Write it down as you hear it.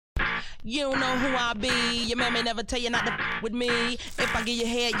You don't know who I be. Your man may never tell you not to with me. If I give you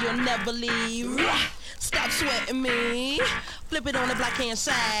head, you'll never leave. Stop sweating me. Flip it on the black hand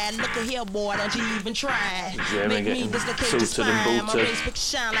side. Look at here, boy, don't you even try. Make me dislocate your spine. My race pick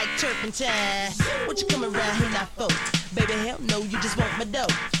shine like turpentine. What you coming around here not for? Baby, hell no, you just want my dough.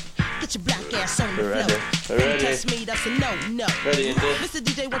 Get your black ass on the floor. Don't test me, that's a no. Ready, Indy? Mr.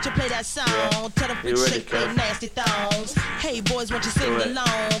 DJ, won't you play that song? Yeah. Tell them You to ready, shake their nasty thongs. Hey boys, won't you sing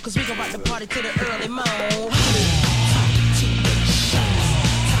along? Cause we gon' rock the party to the early morn.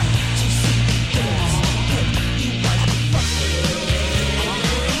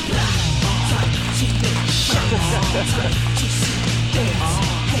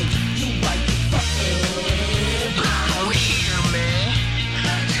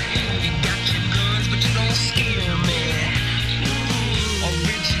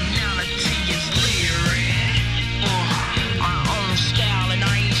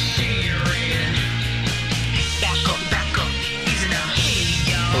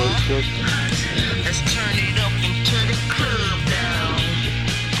 Let's turn it up and turn the club down.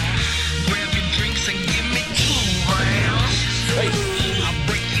 Grab your drinks and give me 2 rounds. I'll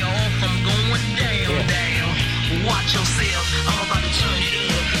break you off, I'm going down. Watch yourself, I'm about to turn it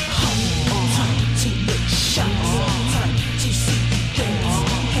up. Time to make shots. Time to see things.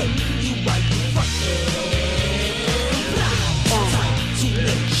 Hey, you right in front. Time to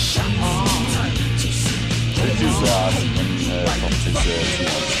make shots. Time to see things.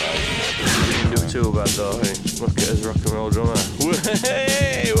 Too bad though, hey. Look at his rock and roll drummer.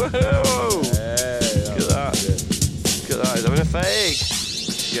 Hey, whoa! Look at that. Look at that, he's having a fag.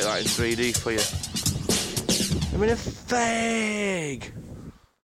 Get that in 3D for you. Having a fag.